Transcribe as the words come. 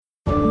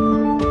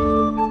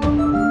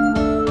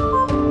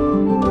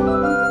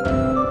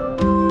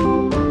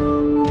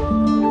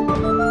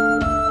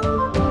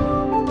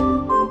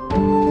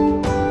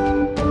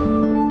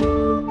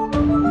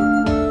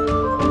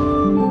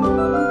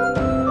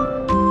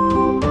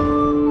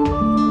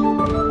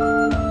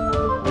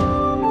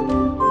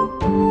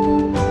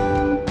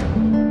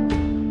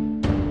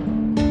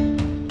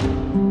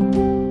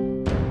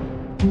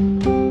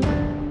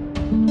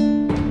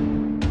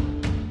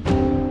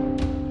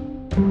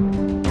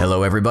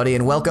Hello, everybody,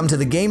 and welcome to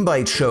the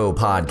Bytes Show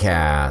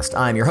podcast.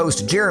 I'm your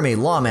host, Jeremy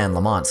Lawman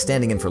Lamont,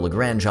 standing in for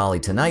LeGrand Jolly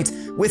tonight.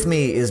 With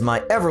me is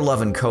my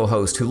ever-loving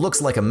co-host who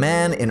looks like a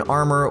man in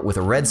armor with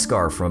a red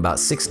scarf from about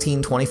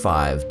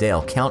 1625,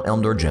 Dale Count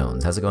Elmdor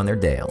Jones. How's it going there,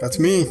 Dale? That's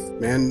me,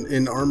 man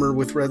in armor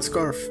with red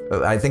scarf.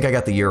 I think I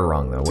got the year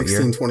wrong, though. What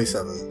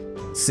 1627. year?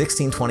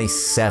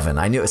 1627.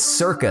 I knew it was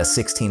circa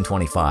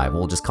 1625.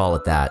 We'll just call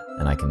it that,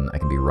 and I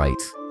can be right.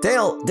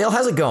 Dale,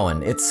 how's it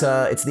going? It's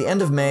the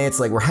end of May. It's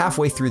like we're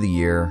halfway through the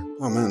year.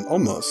 Oh man,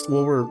 almost.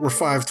 Well, we're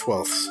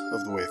 5/12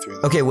 of the way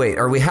through. Okay, wait.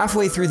 Are we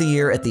halfway through the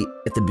year at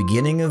the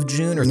beginning of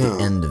June or at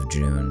the end of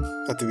June?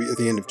 At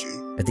the end of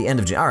June. At the end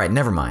of June. All right,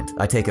 never mind.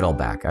 I take it all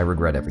back. I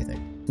regret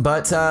everything.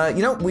 But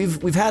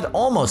we've had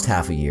almost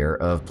half a year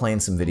of playing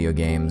some video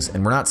games,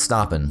 and we're not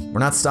stopping. We're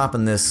not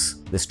stopping this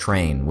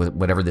train,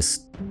 whatever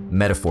this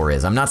metaphor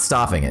is. I'm not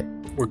stopping it.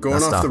 We're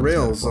going off the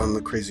rails on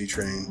the crazy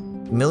train.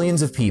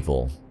 Millions of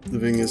people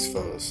living as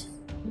foes.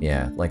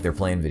 Yeah, like they're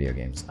playing video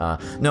games.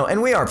 No,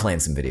 and we are playing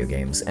some video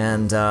games.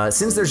 And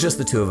since there's just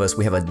the two of us,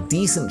 we have a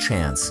decent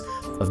chance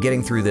of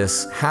getting through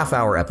this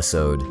half-hour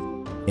episode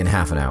in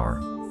half an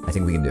hour. I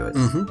think we can do it.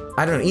 Mm-hmm.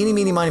 I don't know, eeny,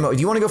 meeny, miny, mo. Do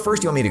you want to go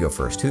first? Do you want me to go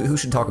first? Who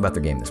should talk about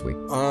their game this week?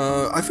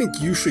 I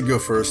think you should go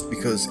first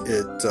because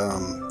it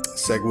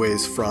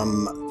segues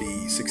from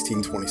the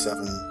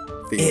 1627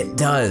 theme. It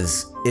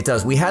does.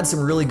 We had some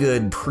really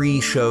good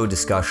pre-show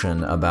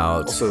discussion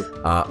about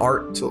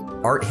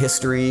art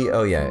history.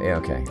 Oh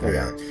yeah, okay.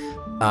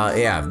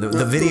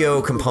 The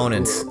video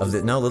component of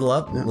the little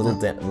up, little.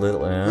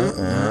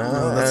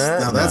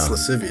 That's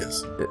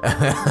lascivious.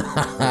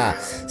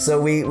 So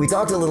we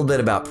talked a little bit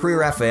about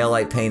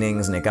pre-Raphaelite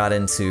paintings, and it got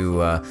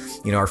into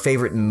our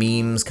favorite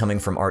memes coming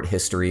from art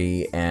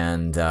history,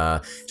 and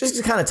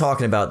just kind of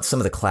talking about some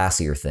of the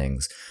classier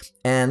things.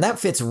 And that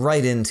fits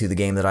right into the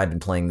game that I've been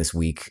playing this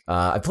week.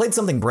 I played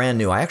something brand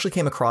new. I actually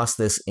came across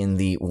this in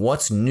the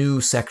What's New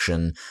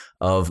section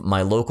of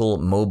my local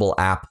mobile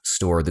app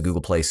store, the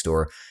Google Play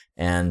Store.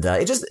 And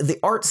the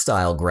art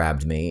style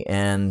grabbed me,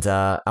 and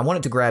I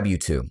wanted to grab you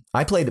too.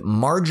 I played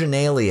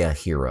Marginalia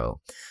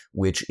Hero,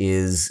 which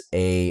is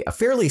a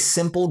fairly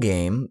simple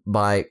game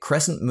by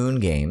Crescent Moon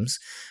Games,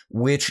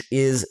 which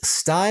is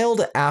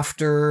styled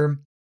after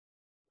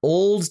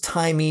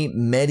old-timey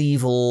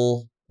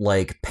medieval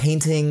like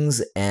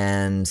paintings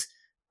and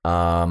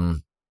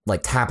like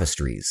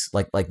tapestries,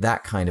 like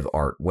that kind of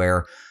art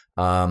where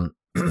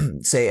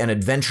say an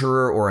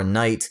adventurer or a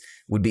knight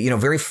would be,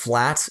 very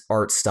flat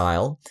art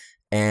style,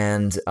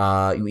 and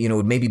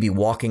would maybe be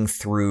walking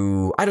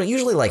through,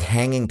 usually like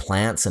hanging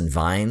plants and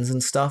vines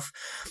and stuff.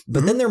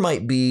 But then there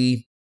might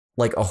be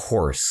like a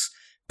horse.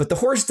 But the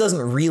horse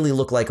doesn't really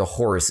look like a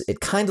horse.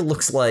 It kind of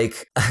looks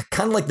like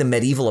the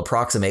medieval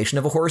approximation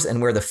of a horse,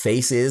 and where the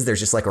face is,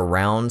 there's just like a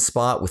round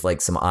spot with like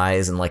some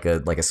eyes and like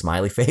a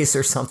smiley face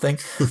or something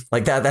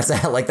like that.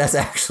 That's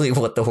actually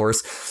what the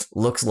horse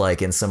looks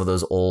like in some of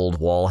those old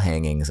wall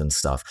hangings and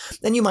stuff.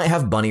 Then you might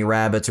have bunny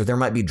rabbits, or there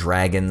might be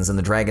dragons, and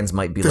the dragons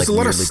might be there's like a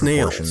lot of weirdly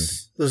snails.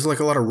 Proportioned. There's like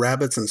a lot of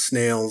rabbits and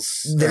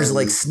snails. There's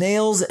like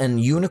snails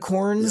and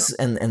unicorns,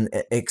 and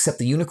except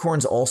the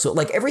unicorns also,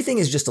 like everything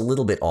is just a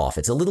little bit off.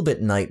 It's a little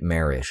bit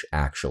nightmarish,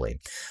 actually.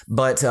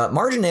 But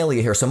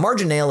Marginalia here. So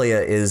Marginalia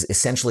is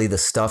essentially the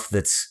stuff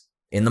that's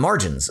in the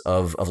margins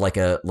of like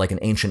an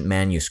ancient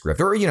manuscript,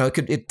 or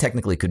it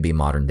technically could be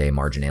modern day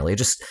Marginalia,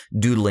 just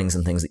doodlings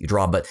and things that you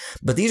draw. But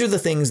these are the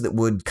things that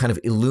would kind of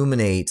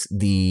illuminate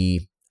the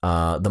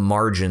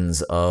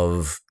margins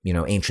of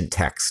ancient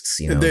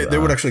texts. They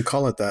would actually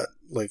call it that.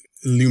 Like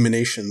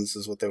illuminations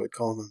is what they would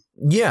call them.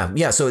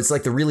 Yeah. So it's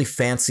like the really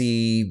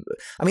fancy.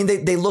 I mean,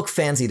 they look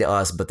fancy to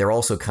us, but they're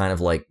also kind of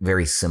like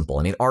very simple.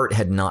 I mean, art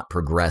had not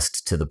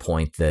progressed to the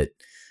point that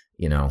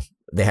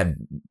they had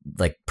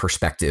like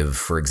perspective,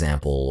 for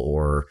example,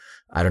 or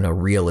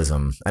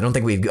realism. I don't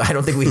think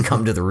we'd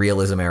come to the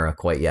realism era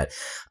quite yet.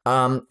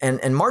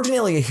 And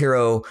Marginalia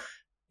Hero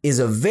is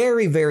a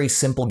very, very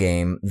simple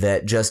game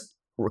that just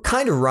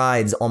kind of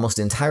rides almost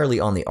entirely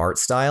on the art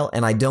style,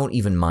 and I don't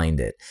even mind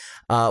it.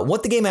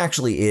 What the game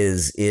actually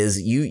is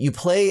you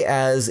play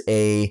as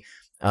a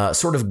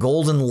sort of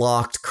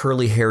golden-locked,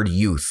 curly-haired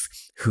youth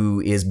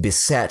who is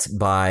beset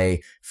by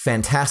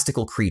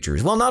fantastical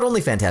creatures. Well, not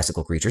only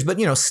fantastical creatures, but,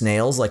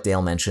 snails, like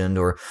Dale mentioned,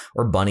 or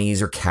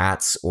bunnies or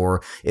cats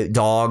or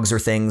dogs or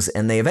things.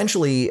 And they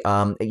eventually,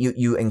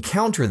 you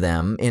encounter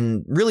them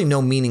in really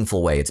no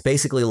meaningful way. It's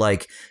basically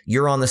like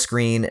you're on the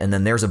screen and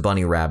then there's a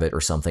bunny rabbit or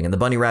something. And the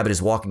bunny rabbit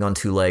is walking on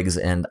two legs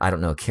and,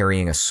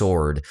 carrying a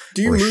sword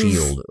or a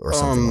shield or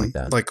something like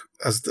that. Like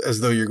as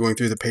though you're going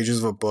through the pages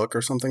of a book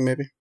or something,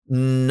 maybe?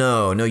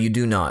 No, you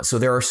do not. So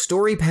there are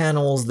story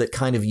panels that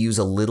kind of use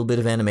a little bit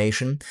of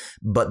animation,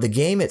 but the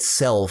game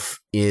itself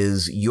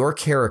is your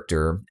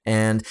character,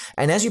 and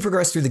as you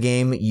progress through the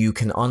game, you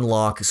can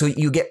unlock, so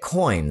you get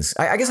coins.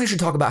 I guess I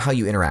should talk about how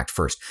you interact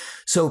first.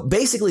 So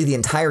basically the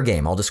entire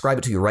game, I'll describe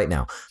it to you right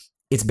now.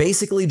 It's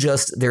basically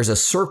just there's a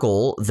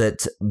circle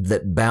that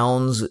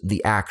bounds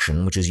the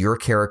action, which is your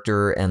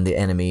character and the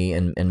enemy,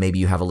 and maybe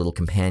you have a little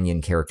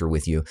companion character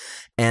with you.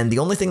 And the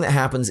only thing that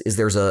happens is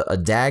there's a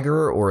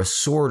dagger or a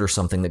sword or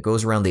something that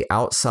goes around the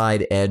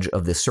outside edge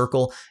of this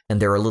circle, and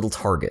there are little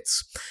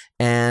targets.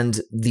 And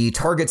the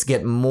targets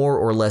get more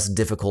or less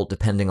difficult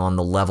depending on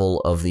the level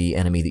of the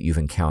enemy that you've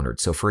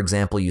encountered. So, for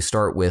example, you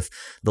start with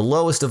the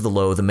lowest of the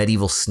low, the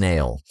medieval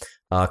snail.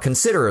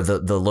 Consider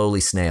the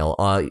lowly snail.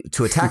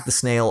 To attack the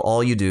snail,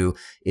 all you do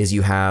is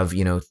you have,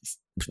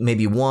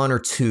 maybe one or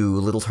two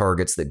little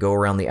targets that go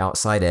around the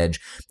outside edge,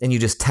 and you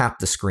just tap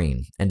the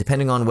screen. And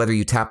depending on whether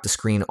you tap the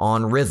screen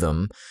on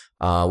rhythm,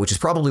 which is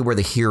probably where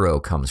the hero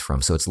comes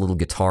from, so it's a little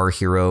Guitar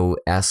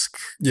Hero-esque,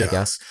 I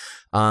guess.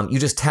 You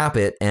just tap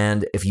it,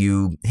 and if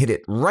you hit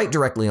it right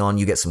directly on,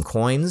 you get some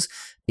coins.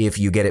 If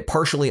you get it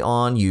partially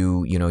on,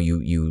 you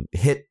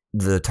hit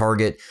the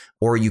target,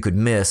 or you could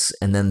miss,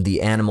 and then the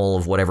animal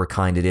of whatever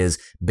kind it is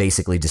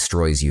basically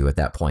destroys you at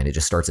that point. It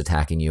just starts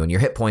attacking you, and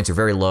your hit points are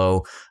very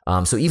low.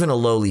 So even a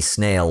lowly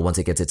snail, once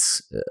it gets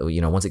its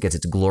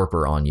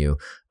glorper on you,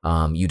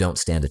 you don't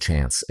stand a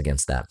chance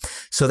against that.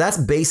 So that's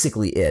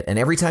basically it. And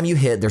every time you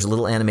hit, there's a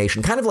little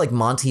animation, kind of like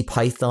Monty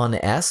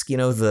Python-esque,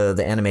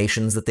 the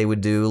animations that they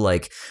would do,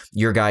 like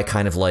your guy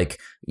kind of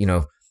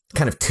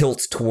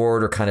tilts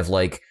toward, or kind of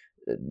like,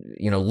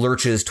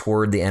 lurches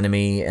toward the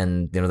enemy,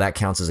 and that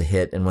counts as a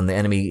hit. And when the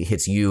enemy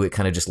hits you, it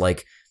kind of just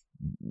like,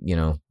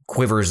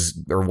 quivers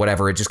or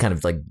whatever. It just kind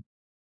of like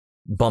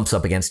bumps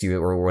up against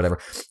you or whatever,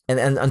 and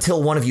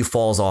until one of you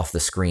falls off the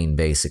screen,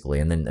 basically,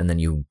 and then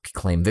you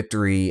claim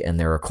victory, and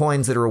there are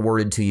coins that are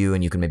awarded to you,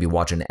 and you can maybe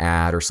watch an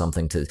ad or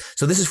something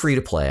so this is free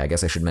to play. I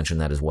guess I should mention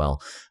that as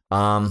well.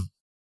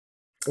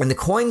 And the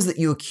coins that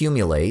you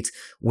accumulate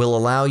will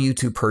allow you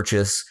to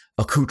purchase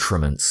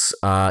accoutrements,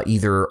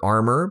 either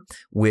armor,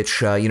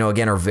 which,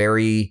 again, are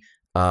very,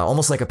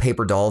 almost like a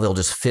paper doll. They'll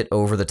just fit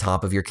over the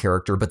top of your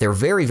character, but they're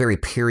very, very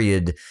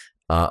period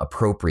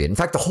appropriate. In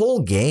fact, the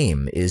whole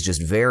game is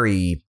just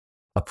very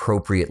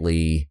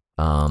appropriately.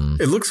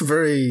 It looks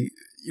very,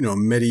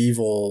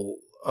 medieval,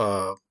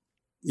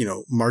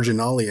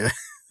 marginalia.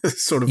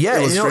 Sort of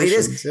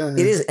illustrations.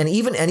 It is, and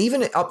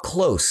even up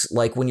close,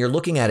 like when you're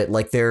looking at it,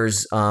 like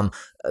there's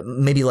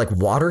maybe like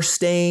water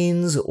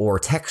stains or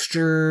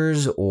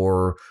textures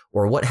or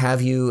what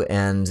have you,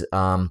 and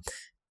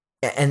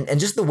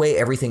just the way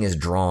everything is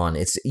drawn,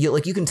 it's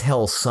you can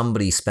tell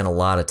somebody spent a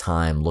lot of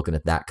time looking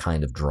at that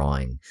kind of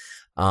drawing.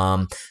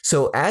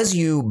 So as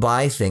you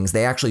buy things,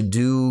 they actually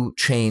do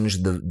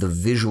change the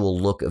visual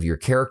look of your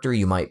character.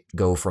 You might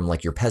go from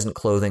like your peasant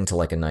clothing to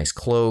like a nice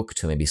cloak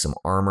to maybe some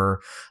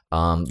armor.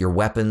 Your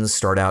weapons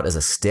start out as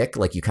a stick,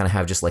 like you kind of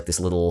have just like this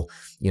little,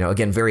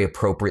 again, very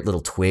appropriate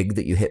little twig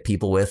that you hit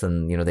people with,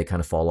 and they kind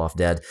of fall off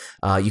dead.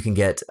 You can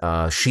get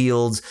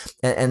shields,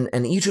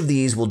 and each of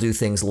these will do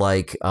things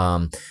like,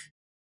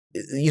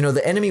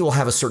 the enemy will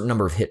have a certain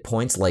number of hit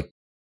points, like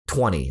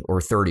 20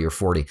 or 30 or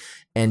 40,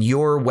 and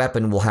your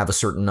weapon will have a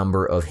certain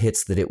number of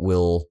hits that it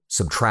will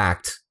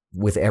subtract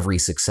with every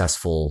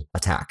successful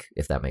attack,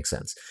 if that makes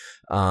sense.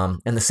 And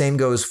the same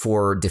goes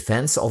for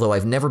defense, although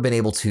I've never been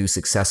able to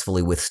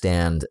successfully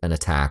withstand an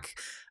attack.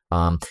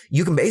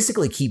 You can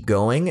basically keep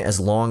going as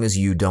long as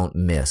you don't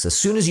miss. As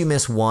soon as you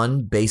miss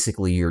one,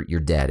 basically you're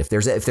dead. If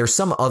there's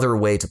some other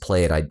way to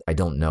play it, I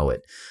don't know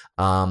it.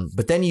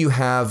 But then you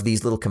have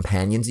these little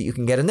companions that you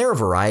can get, and there are a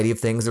variety of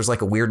things. There's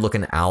like a weird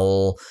looking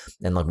owl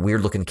and like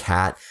weird looking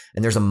cat,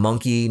 and there's a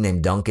monkey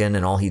named Duncan,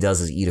 and all he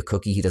does is eat a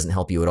cookie. He doesn't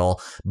help you at all.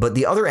 But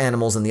the other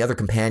animals and the other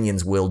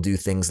companions will do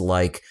things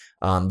like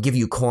give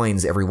you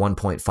coins every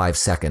 1.5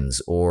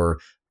 seconds, or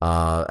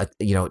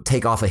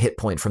take off a hit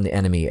point from the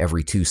enemy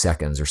every 2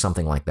 seconds or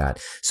something like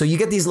that. So you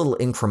get these little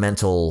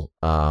incremental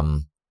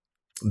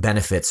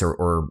benefits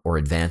or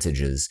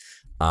advantages.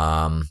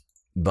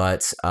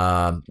 But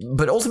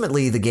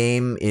ultimately the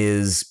game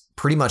is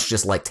pretty much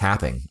just like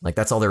tapping. Like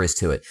that's all there is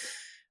to it.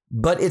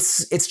 But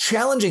it's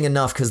challenging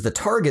enough because the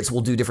targets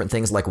will do different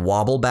things like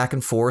wobble back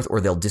and forth, or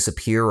they'll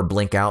disappear or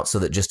blink out so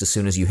that just as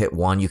soon as you hit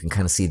one, you can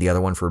kind of see the other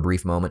one for a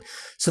brief moment.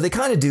 So they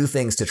kind of do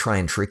things to try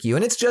and trick you.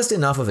 And it's just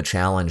enough of a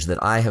challenge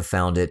that I have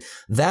found it.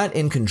 That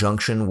in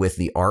conjunction with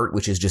the art,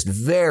 which is just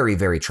very,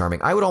 very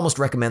charming. I would almost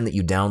recommend that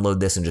you download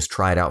this and just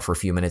try it out for a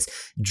few minutes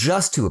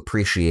just to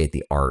appreciate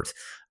the art.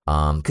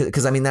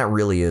 Because I mean, that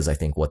really is, I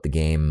think, what the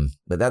game,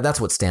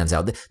 that's what stands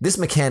out. This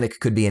mechanic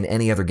could be in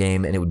any other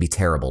game and it would be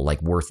terrible, like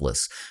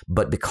worthless.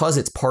 But because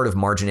it's part of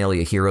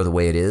Marginalia Hero the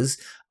way it is,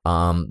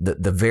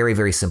 the very,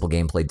 very simple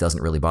gameplay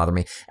doesn't really bother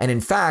me. And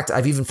in fact,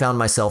 I've even found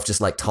myself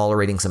just like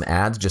tolerating some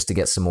ads just to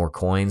get some more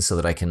coins so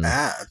that I can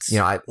ads.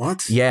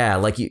 What? Yeah,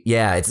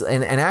 it's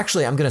and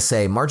actually I'm gonna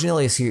say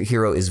Marginalia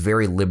Hero is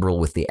very liberal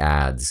with the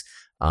ads.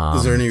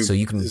 Is there any? So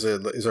you can. Is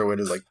there a way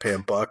to like pay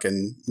 $1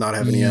 and not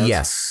have any ads?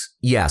 Yes,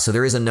 yeah. So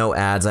there is a no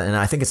ads, and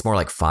I think it's more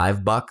like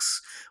 $5,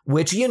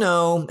 which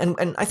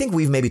and I think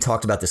we've maybe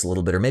talked about this a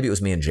little bit, or maybe it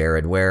was me and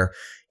Jared, where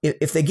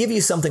if they give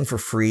you something for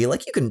free,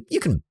 like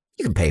you can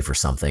you can pay for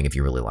something if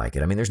you really like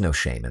it. I mean, there's no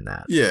shame in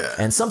that. Yeah.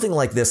 And something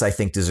like this, I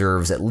think,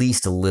 deserves at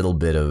least a little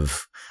bit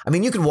of. I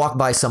mean, you can walk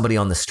by somebody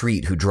on the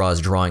street who draws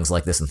drawings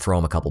like this and throw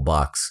them a couple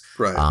bucks.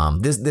 Right.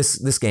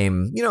 This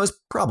game, is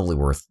probably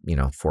worth $4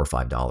 or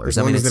 $5. As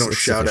long as they don't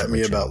shout at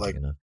me about like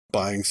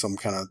buying some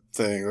kind of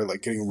thing or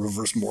like getting a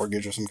reverse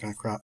mortgage or some kind of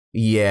crap.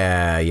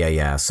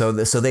 Yeah. So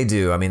they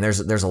do. I mean, there's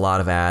a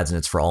lot of ads, and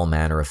it's for all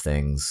manner of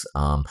things.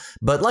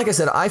 But like I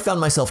said, I found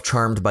myself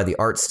charmed by the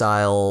art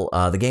style.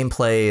 The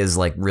gameplay is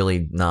like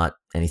really not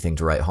anything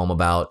to write home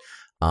about.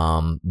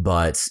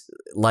 But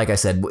like I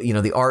said,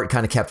 the art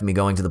kind of kept me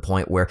going to the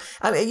point where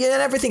and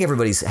I think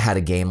everybody's had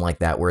a game like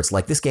that where it's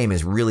like, this game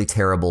is really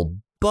terrible,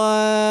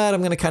 but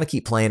I'm going to kind of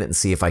keep playing it and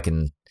see if I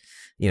can,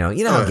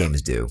 how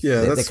games do.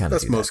 Yeah,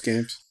 that's most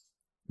games.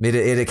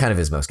 It kind of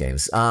is most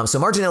games. So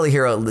Marginelli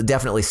Hero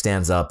definitely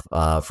stands up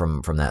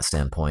from that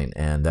standpoint.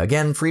 And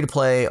again, free to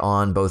play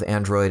on both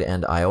Android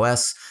and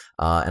iOS.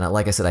 And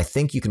like I said, I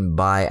think you can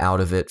buy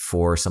out of it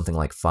for something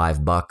like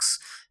 $5.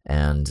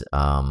 And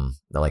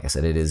like I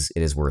said, it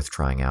is worth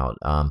trying out.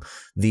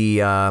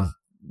 The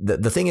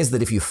thing is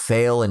that if you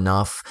fail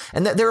enough,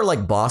 and there are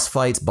like boss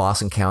fights,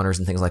 boss encounters,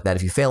 and things like that.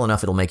 If you fail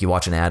enough, it'll make you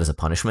watch an ad as a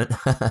punishment.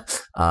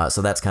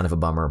 So that's kind of a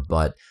bummer,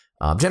 but.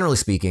 Generally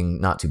speaking,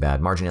 not too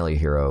bad. Marginelli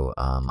Hero.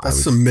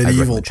 That's some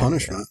medieval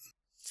punishment.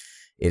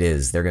 It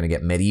is. They're going to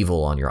get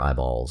medieval on your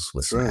eyeballs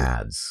with some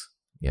ads.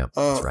 Yep,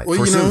 that's right. Well,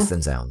 Forsooth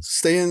and sounds.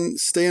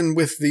 Staying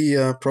with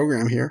the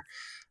program here.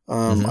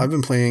 I've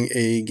been playing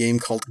a game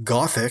called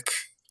Gothic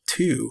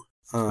 2.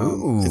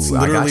 It's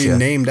literally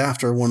named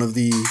after one of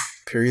the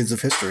periods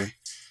of history.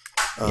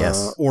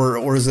 Yes.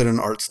 Or is it an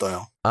art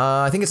style?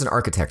 I think it's an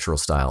architectural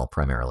style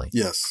primarily.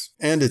 Yes,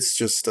 and it's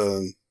just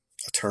a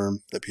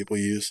term that people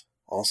use.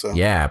 Also,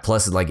 yeah.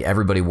 Plus, like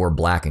everybody wore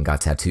black and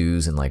got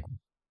tattoos and like,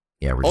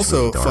 yeah. We're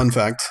also, really fun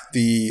fact: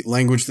 the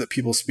language that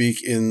people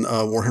speak in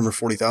Warhammer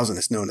 40,000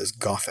 is known as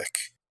Gothic.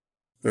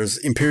 There's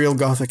Imperial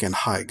Gothic and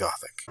High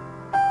Gothic.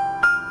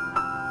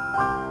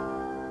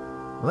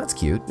 Well, that's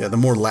cute. Yeah, the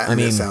more Latin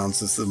it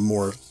sounds, is the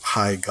more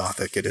High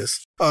Gothic it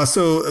is.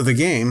 So the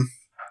game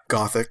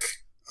Gothic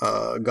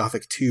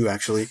 2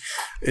 actually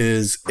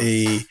is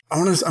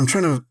I'm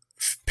trying to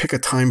pick a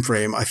time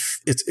frame.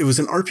 It was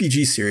an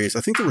RPG series.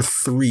 I think there were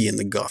 3 in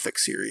the Gothic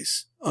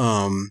series.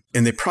 And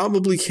they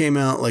probably came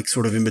out like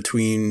sort of in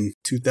between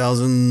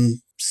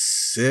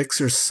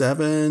 2006 or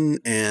 7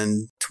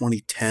 and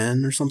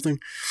 2010 or something.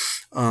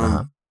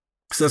 So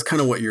that's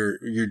kind of what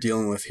you're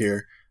dealing with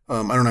here.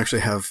 I don't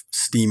actually have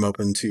Steam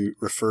open to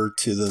refer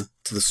to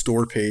the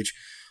store page,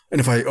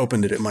 and if I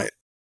opened it, it might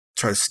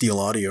try to steal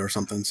audio or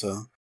something.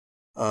 So,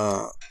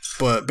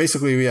 but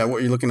basically, yeah,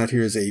 what you're looking at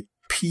here is a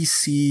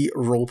PC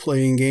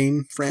role-playing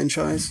game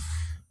franchise,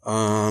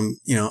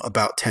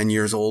 about 10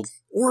 years old,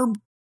 or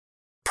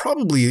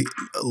probably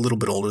a little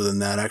bit older than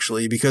that,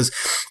 actually, because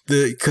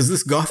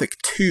this Gothic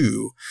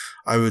 2,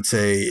 I would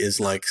say, is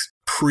like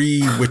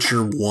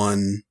pre-Witcher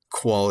 1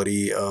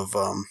 quality of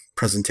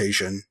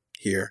presentation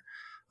here.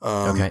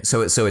 Okay,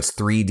 so it's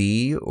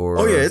 3D or?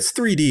 Oh yeah, it's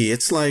 3D.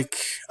 It's like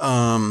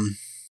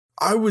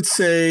I would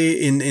say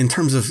in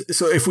terms of,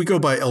 so if we go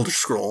by Elder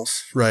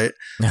Scrolls, right?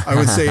 I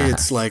would say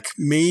it's like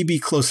maybe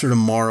closer to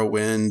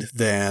Morrowind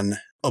than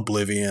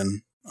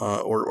Oblivion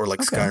or like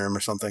Skyrim or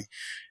something.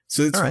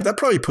 So that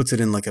probably puts it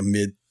in like a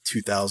mid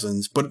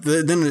 2000s, but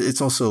then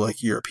it's also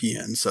like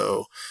European.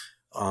 So,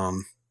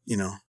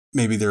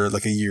 maybe they're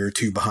like a year or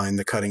two behind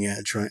the cutting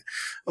edge, right?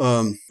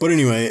 But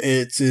anyway,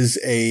 it is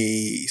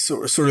a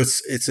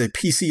it's a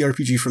PC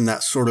RPG from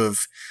that sort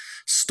of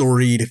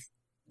storied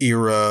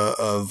era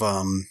of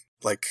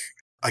like,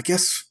 I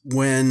guess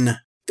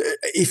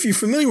if you're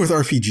familiar with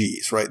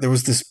RPGs, right, there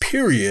was this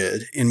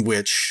period in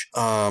which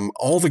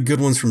all the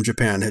good ones from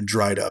Japan had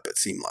dried up, it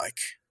seemed like.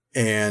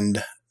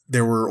 And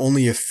there were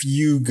only a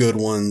few good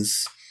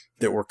ones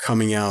that were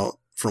coming out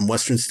from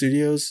Western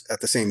studios at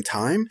the same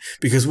time,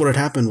 because what had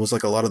happened was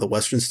like a lot of the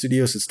Western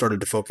studios had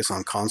started to focus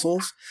on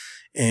consoles,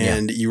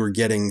 and you were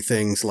getting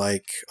things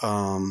like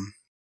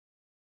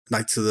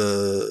Knights of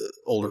the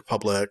Old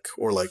Republic,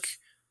 or like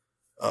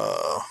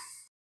what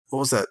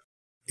was that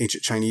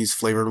ancient Chinese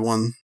flavored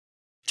one?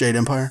 Jade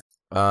Empire?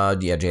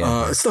 Jade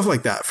Empire. Stuff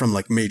like that from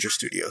like major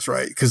studios,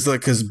 right?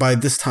 Because by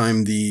this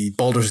time the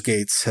Baldur's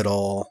Gates had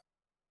all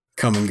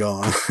come and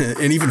gone,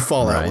 and even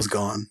Fallout was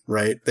gone,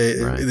 right?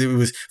 It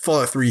was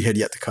Fallout 3 had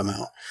yet to come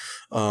out,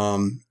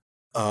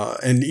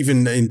 and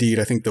even indeed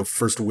I think the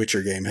first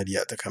Witcher game had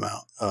yet to come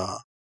out,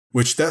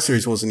 which that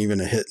series wasn't even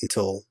a hit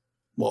until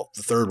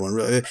the third one.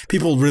 Really,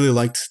 people really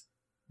liked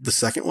the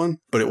second one,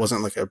 but it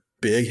wasn't like a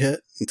big hit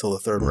until the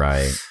third one.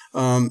 Right.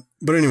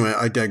 But anyway,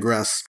 I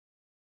digress.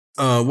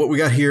 What we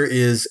got here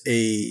is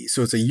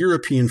it's a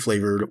European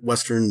flavored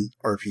Western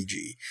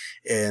RPG,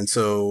 and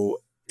so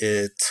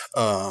it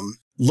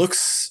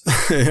looks,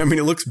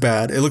 it looks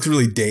bad. It looks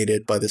really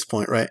dated by this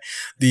point, right?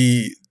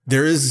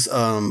 There is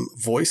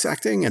voice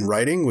acting and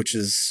writing, which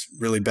is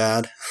really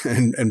bad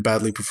and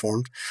badly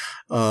performed.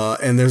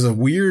 And there's a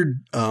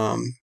weird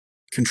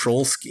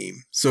control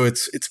scheme. So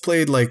it's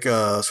played like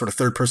a sort of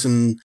third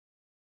person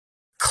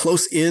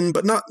close in,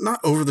 but not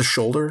over the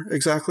shoulder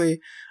exactly,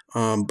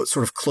 but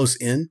sort of close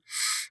in.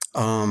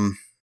 I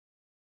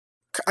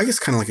guess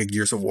kind of like a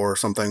Gears of War or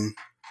something,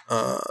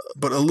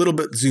 but a little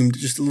bit zoomed,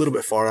 just a little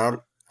bit far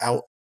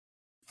out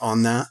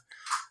on that.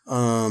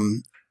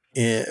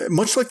 And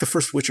much like the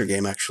first Witcher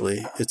game,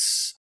 actually,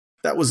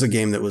 that was a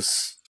game that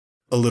was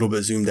a little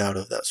bit zoomed out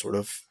of that sort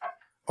of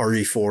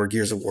RE4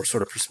 Gears of War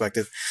sort of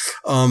perspective.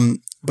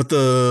 But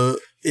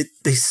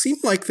they seem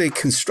like they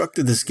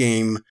constructed this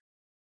game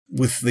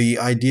with the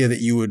idea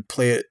that you would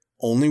play it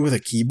only with a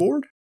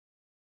keyboard,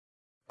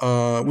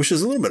 which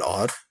is a little bit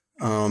odd.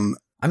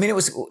 I mean, it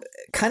was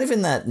kind of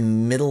in that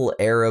middle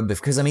era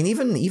because, I mean,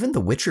 even The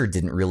Witcher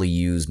didn't really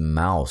use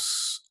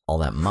mouse all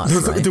that much,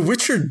 right? The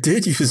Witcher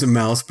did use a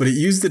mouse, but it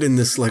used it in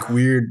this like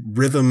weird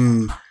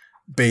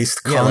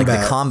rhythm-based combat. Yeah, like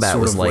the combat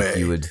sort was of like way,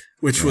 you would...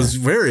 which was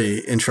very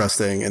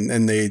interesting,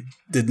 and they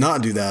did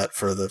not do that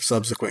for the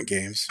subsequent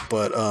games,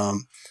 but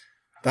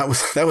that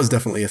was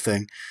definitely a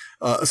thing.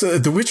 So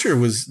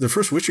the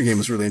first Witcher game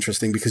was really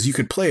interesting because you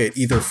could play it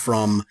either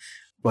from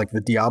like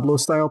the Diablo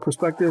style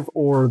perspective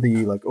or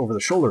the like over the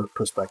shoulder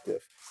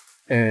perspective.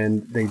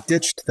 And they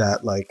ditched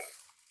that like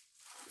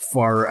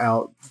far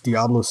out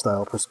Diablo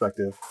style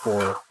perspective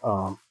for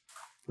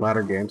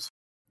latter games.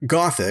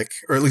 Gothic,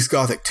 or at least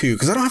Gothic 2,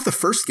 because I don't have the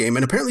first game,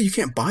 and apparently you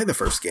can't buy the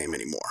first game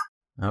anymore.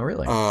 Oh,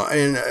 really?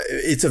 And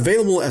it's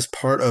available as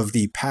part of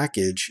the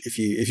package. If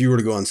you were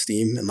to go on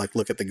Steam and like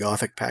look at the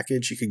Gothic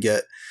package, you could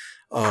get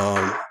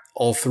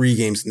all 3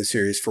 games in the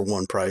series for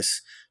one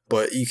price.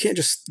 But you can't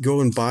just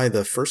go and buy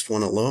the first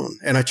one alone.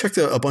 And I checked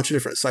a bunch of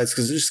different sites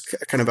because it's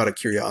just kind of out of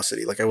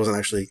curiosity. Like I wasn't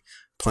actually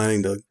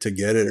planning to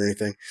get it or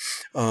anything.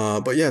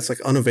 But yeah, it's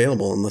like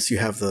unavailable unless you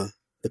have the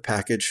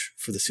package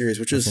for the series,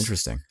 which is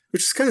interesting.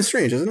 Which is kind of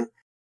strange, isn't it?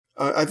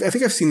 I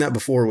think I've seen that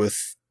before with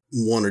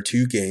 1 or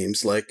 2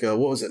 games. Like what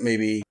was it?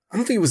 Maybe I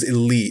don't think it was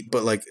Elite,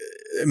 but like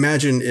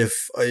imagine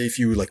if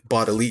you like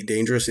bought Elite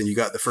Dangerous and you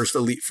got the first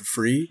Elite for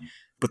free.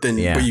 But then,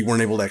 but you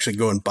weren't able to actually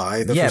go and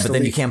buy the first but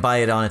then Elite. you can't buy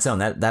it on its own.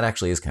 That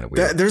actually is kind of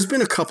weird. There's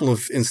been a couple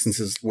of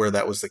instances where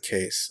that was the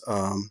case,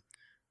 and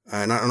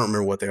I don't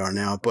remember what they are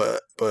now.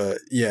 But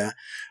yeah.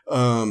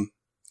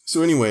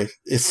 So anyway,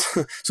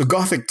 so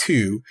Gothic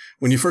 2.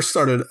 When you first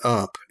started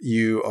up,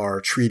 you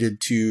are treated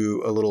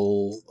to a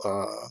little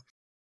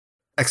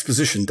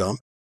exposition dump,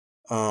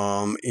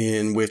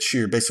 in which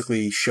you're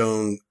basically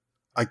shown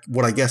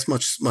what I guess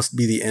must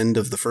be the end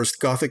of the first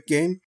Gothic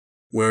game,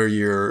 where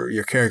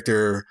your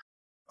character.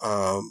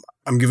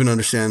 I'm given to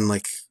understand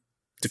like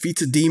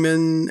defeats a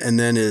demon and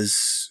then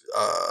is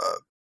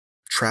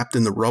trapped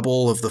in the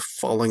rubble of the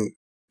falling,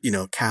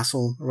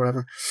 castle or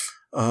whatever.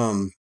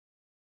 And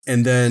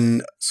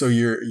then so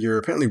you're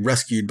apparently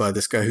rescued by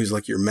this guy who's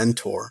like your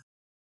mentor,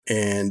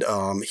 and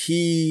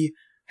he's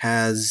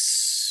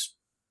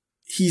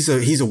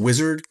a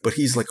wizard, but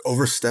he's like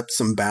overstepped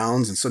some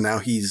bounds, and so now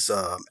he's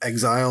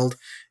exiled,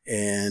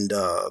 and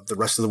the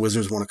rest of the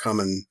wizards want to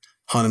come and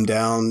hunt him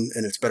down,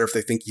 and it's better if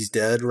they think he's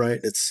dead, right?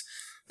 It's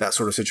that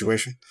sort of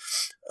situation.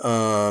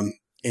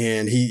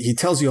 And he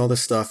tells you all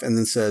this stuff and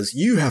then says,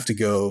 you have to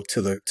go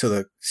to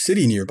the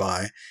city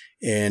nearby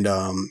and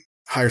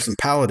hire some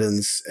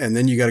paladins, and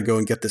then you got to go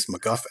and get this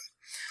MacGuffin.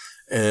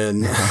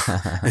 And,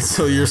 and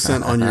so you're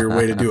sent on your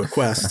way to do a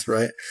quest,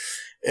 right?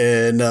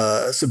 And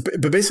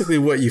but basically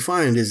what you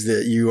find is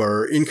that you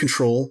are in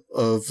control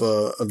of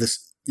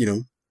this,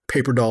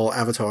 paper doll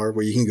avatar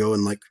where you can go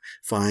and like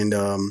find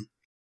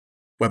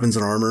weapons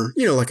and armor,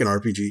 like an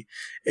RPG.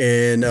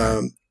 And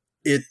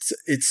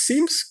it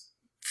seems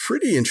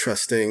pretty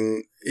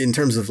interesting in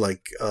terms of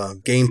like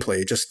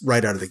gameplay just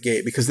right out of the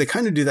gate, because they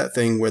kind of do that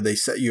thing where they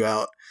set you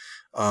out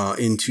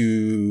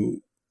into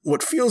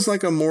what feels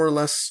like a more or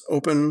less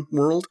open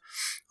world.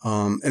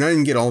 And I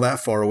didn't get all that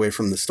far away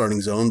from the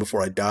starting zone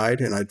before I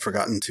died, and I'd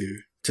forgotten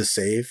to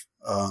save.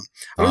 I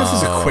don't know if it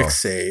was a quick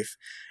save,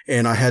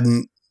 and I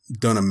hadn't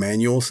done a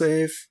manual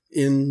save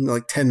in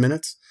like 10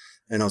 minutes.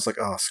 And I was like,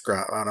 oh,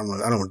 scrap. I don't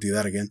want to do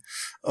that again.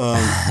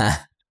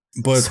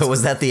 But so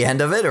was that the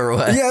end of it or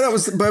what? Yeah, that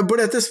was, but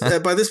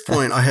by this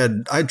point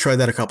I'd tried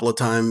that a couple of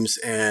times,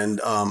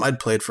 and I'd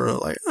played for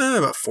like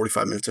about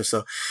 45 minutes or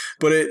so,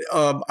 but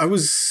I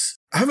was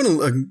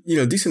having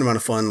a decent amount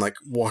of fun, like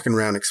walking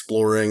around,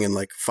 exploring, and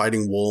like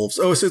fighting wolves.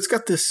 Oh, so it's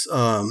got this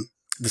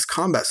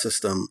combat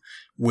system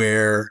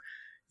where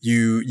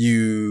you're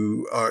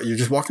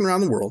just walking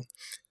around the world,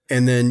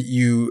 and then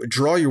you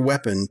draw your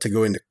weapon to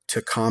go into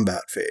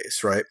combat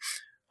phase, right?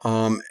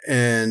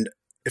 And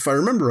if I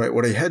remember right,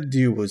 what I had to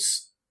do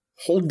was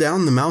hold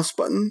down the mouse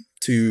button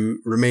to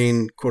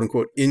remain, quote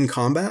unquote, in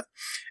combat,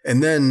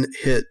 and then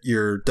hit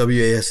your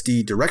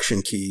WASD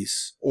direction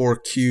keys or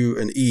Q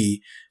and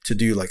E to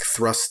do like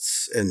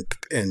thrusts and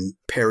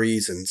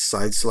parries and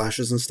side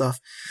slashes and stuff.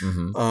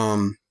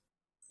 Mm-hmm.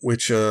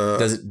 Which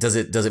does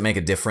it make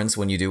a difference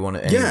when you do one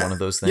of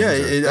those things? Yeah,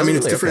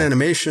 it's different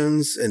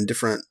animations and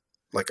different,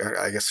 like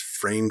I guess,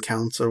 frame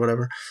counts or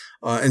whatever.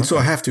 So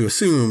I have to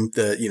assume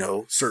that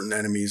certain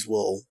enemies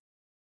will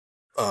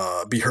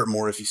be hurt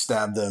more if you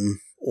stab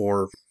them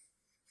or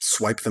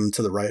swipe them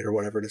to the right or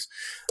whatever it is.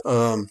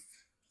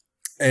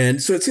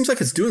 And so it seems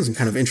like it's doing some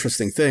kind of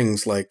interesting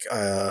things, like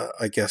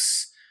I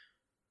guess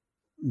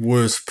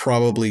was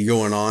probably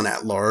going on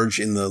at large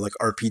in the like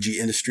RPG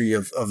industry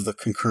of the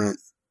concurrent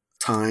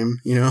time,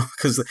 you know,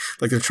 because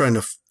like they're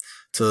trying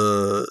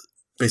to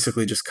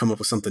basically just come up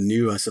with something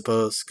new, I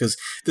suppose, because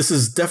this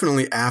is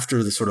definitely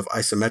after the sort of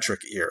isometric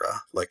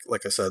era,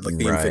 like I said, like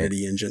the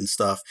Infinity Engine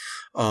stuff.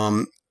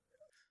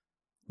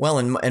 Well,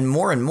 and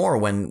more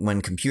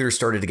when computers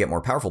started to get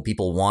more powerful,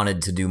 people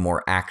wanted to do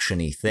more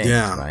action-y things,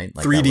 right?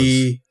 Like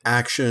 3D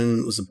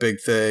action was a big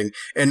thing.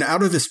 And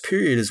out of this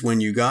period is when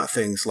you got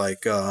things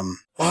like,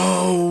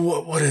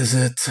 what is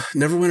it?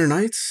 Neverwinter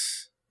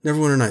Nights?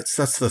 Neverwinter Nights.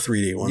 That's the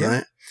 3D one,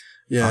 right?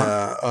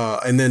 Yeah.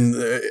 And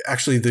then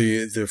actually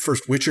the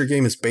first Witcher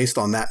game is based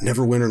on that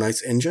Neverwinter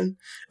Nights engine.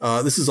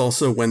 This is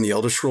also when the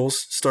Elder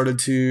Scrolls started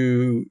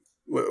to,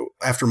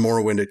 after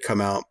Morrowind had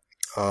come out,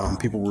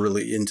 people were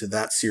really into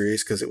that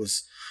series because it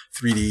was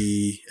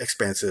 3D,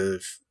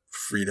 expansive,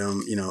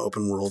 freedom, you know,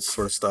 open world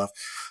sort of stuff.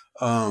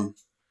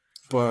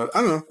 But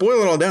I don't know,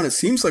 boil it all down, it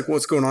seems like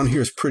what's going on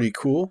here is pretty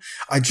cool.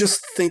 I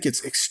just think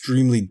it's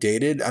extremely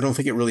dated. I don't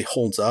think it really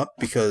holds up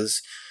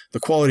because the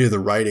quality of the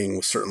writing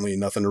was certainly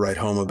nothing to write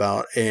home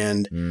about.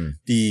 And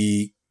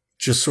the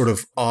just sort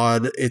of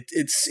odd,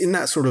 it's in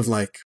that sort of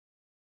like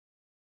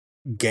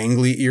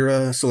gangly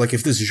era. So like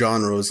if this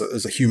genre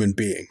is a human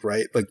being,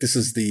 right? Like this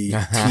is the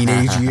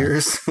teenage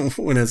years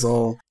when it's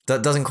all...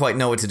 That doesn't quite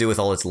know what to do with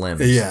all its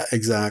limbs. Yeah,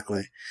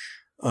 exactly.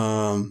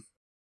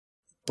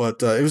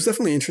 But it was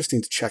definitely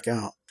interesting to check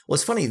out. Well,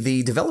 it's funny.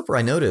 The developer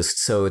I noticed,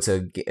 so it's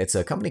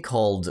a company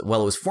called,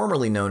 well, it was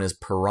formerly known as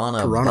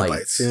Piranha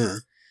Bytes. Yeah.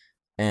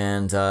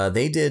 And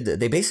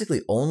they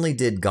basically only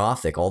did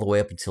Gothic all the way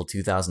up until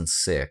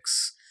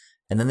 2006.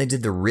 And then they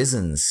did the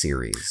Risen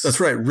series.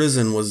 That's right.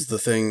 Risen was the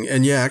thing.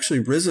 And yeah, actually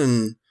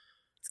Risen,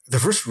 the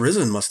first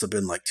Risen must have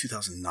been like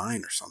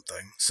 2009 or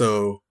something.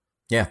 So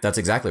yeah, that's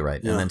exactly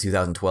right. Yeah. And then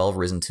 2012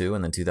 Risen 2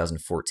 and then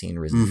 2014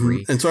 Risen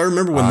 3. And so I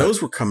remember when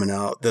those were coming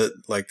out that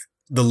like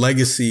the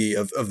legacy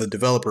of the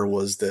developer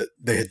was that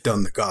they had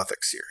done the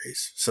Gothic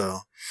series. So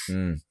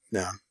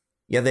yeah.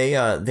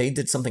 Yeah, they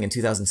did something in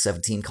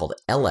 2017 called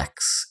Elex,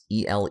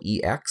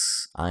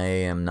 E-L-E-X. I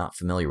am not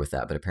familiar with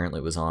that, but apparently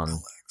it was on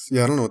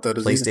I don't know what that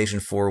is. PlayStation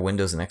either. 4,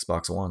 Windows, and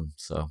Xbox One.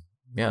 So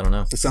yeah, I don't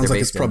know. It sounds like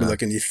it's probably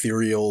like an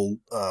ethereal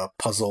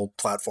puzzle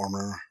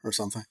platformer or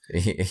something.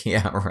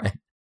 Yeah, right.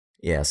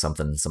 Yeah,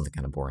 something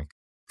kind of boring.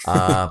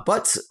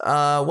 But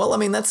well, I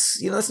mean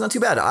that's not too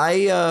bad.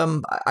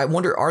 I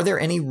wonder, are there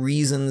any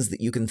reasons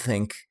that you can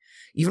think,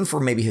 even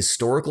for maybe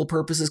historical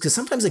purposes, because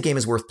sometimes a game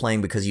is worth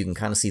playing because you can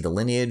kind of see the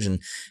lineage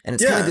and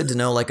it's kind of good to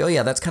know, like, oh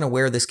yeah, that's kind of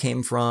where this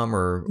came from,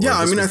 or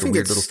I mean, I think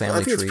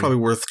it's probably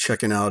worth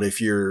checking out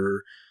if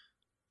you're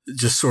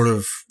just sort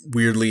of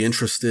weirdly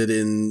interested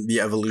in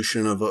the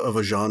evolution of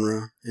a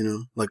genre, you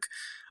know, like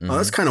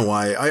that's kind of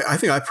why I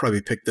think I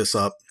probably picked this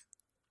up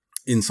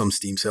in some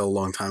Steam sale a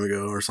long time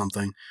ago or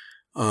something.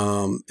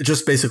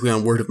 Just basically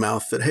on word of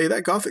mouth that, hey,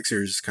 that Gothic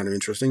series is kind of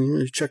interesting.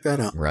 You should check that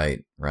out.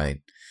 Right.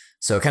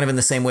 So kind of in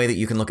the same way that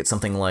you can look at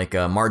something like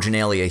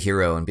Marginalia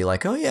Hero and be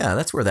like, oh yeah,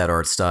 that's where that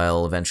art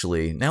style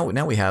eventually. Now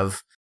we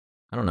have,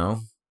 I don't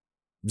know,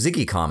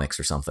 Ziggy comics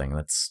or something.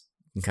 You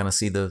can kind of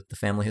see the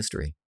family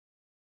history.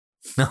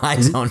 No, I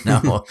don't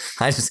know.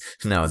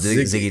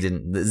 Ziggy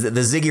didn't.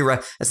 The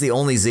Ziggy that's the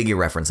only Ziggy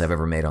reference I've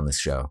ever made on this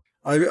show.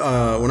 When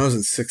I was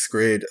in 6th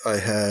grade, I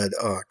had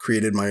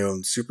created my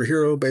own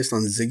superhero based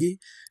on Ziggy.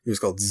 It was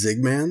called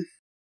Zigman.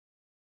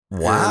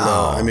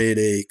 Wow! And, I made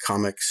a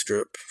comic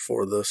strip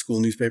for the school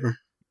newspaper.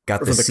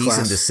 Got the cease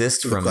and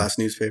desist from the class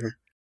newspaper.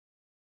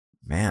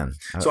 Man,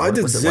 so I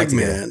did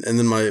Zigman, and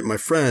then my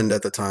friend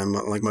at the time,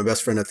 like my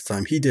best friend at the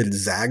time, he did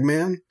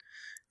Zagman.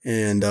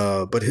 And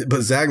but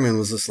Zagman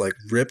was this like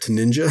ripped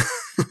ninja,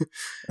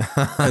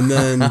 and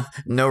then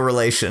no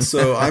relation.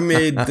 So I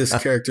made this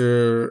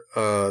character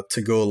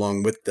to go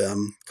along with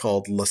them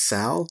called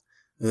LaSalle,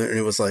 and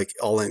it was like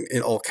all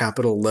in all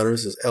capital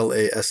letters is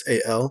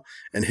LASAL.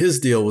 And his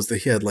deal was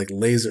that he had like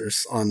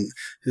lasers on.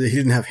 He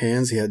didn't have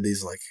hands. He had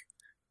these like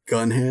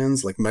gun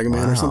hands, like Mega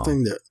Man or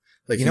something. That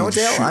like, you know what,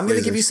 Dale? I'm going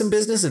to give you some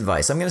business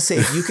advice. I'm going to say,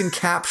 if you can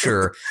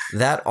capture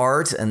that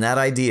art and that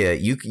idea,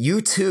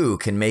 you too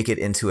can make it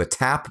into a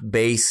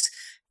tap-based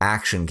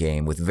action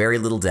game with very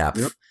little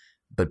depth,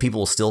 but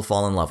people will still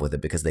fall in love with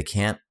it because they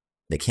can't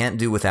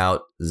do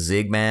without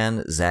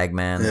Zagman,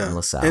 and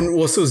LaSalle. And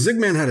well, so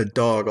Zigman had a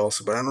dog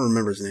also, but I don't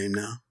remember his name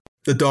now.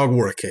 The dog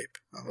wore a cape,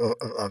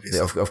 obviously.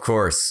 Of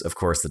course,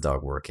 the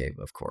dog wore a cape,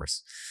 of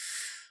course.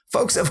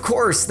 Folks, of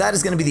course, that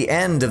is going to be the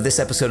end of this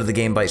episode of the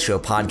Game Bytes Show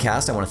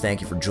podcast. I want to thank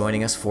you for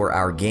joining us for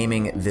our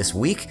gaming this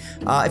week.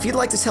 If you'd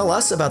like to tell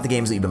us about the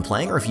games that you've been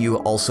playing, or if you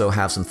also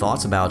have some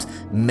thoughts about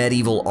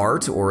medieval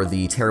art or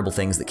the terrible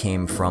things that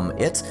came from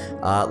it,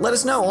 let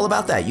us know all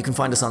about that. You can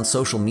find us on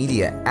social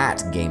media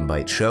at Game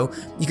Bytes Show.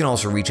 You can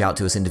also reach out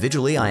to us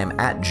individually. I am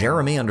at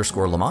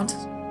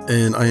Jeremy_Lamont.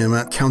 And I am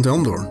at Count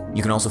Elmdor.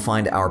 You can also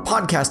find our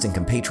podcasting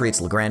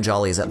compatriots. Legrand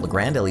Jolly is at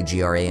Legrand,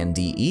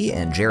 Legrande,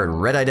 and Jared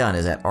Red-Eye Dunn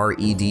is at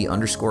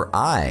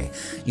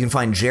RED_I. You can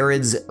find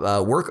Jared's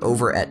work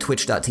over at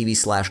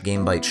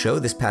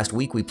twitch.tv/GameBytes This past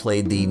week, we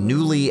played the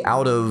newly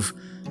out of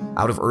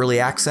early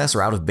access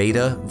or out of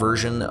beta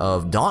version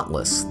of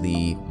Dauntless,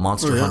 the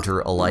Monster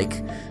Hunter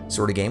alike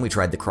sort of game. We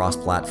tried the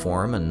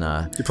cross-platform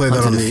and you played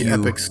that on the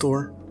Epic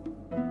Store?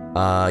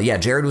 Yeah,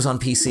 Jared was on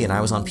PC and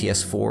I was on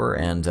PS4,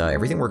 and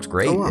everything works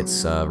great. Oh, wow.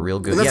 It's real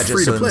good. And that's yeah,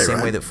 free just so to in the play, same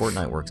right? way that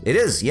Fortnite works. It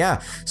is,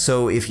 yeah.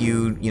 So if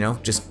you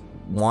just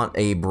want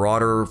a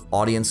broader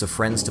audience of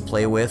friends to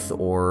play with,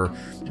 or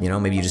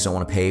maybe you just don't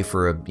want to pay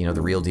for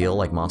the real deal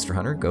like Monster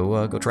Hunter,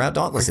 go try out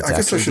Dauntless. I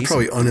guess I should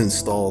probably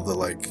uninstall the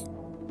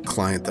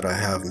client that I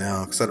have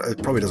now, because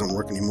it probably doesn't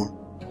work anymore.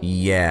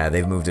 Yeah,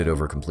 they've moved it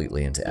over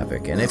completely into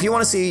Epic. And if you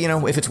want to see,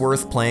 if it's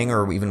worth playing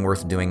or even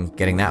worth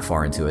getting that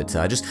far into it,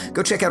 just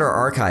go check out our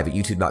archive at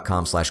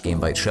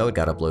youtube.com/GameBytesShow. It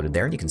got uploaded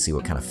there, and you can see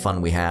what kind of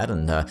fun we had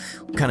and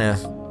kind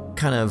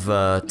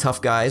of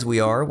tough guys we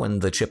are when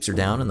the chips are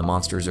down and the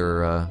monsters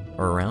are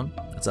around.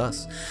 That's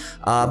us.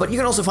 But you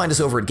can also find us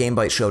over at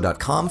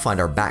GameBytesShow.com. Find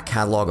our back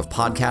catalog of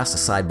podcasts, a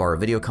sidebar of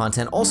video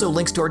content, also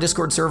links to our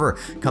Discord server.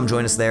 Come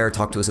join us there,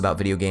 talk to us about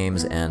video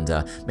games, and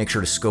make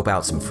sure to scope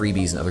out some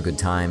freebies and other good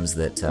times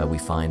that we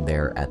find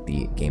there at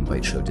the Game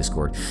Bytes Show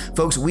Discord.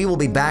 Folks, we will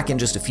be back in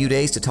just a few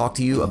days to talk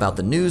to you about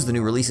the news, the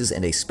new releases,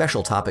 and a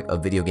special topic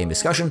of video game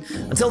discussion.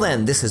 Until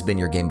then, this has been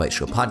your Game Bytes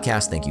Show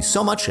podcast. Thank you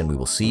so much, and we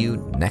will see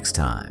you next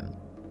time.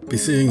 Be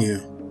seeing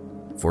you.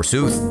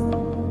 Forsooth,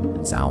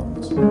 and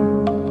sounds.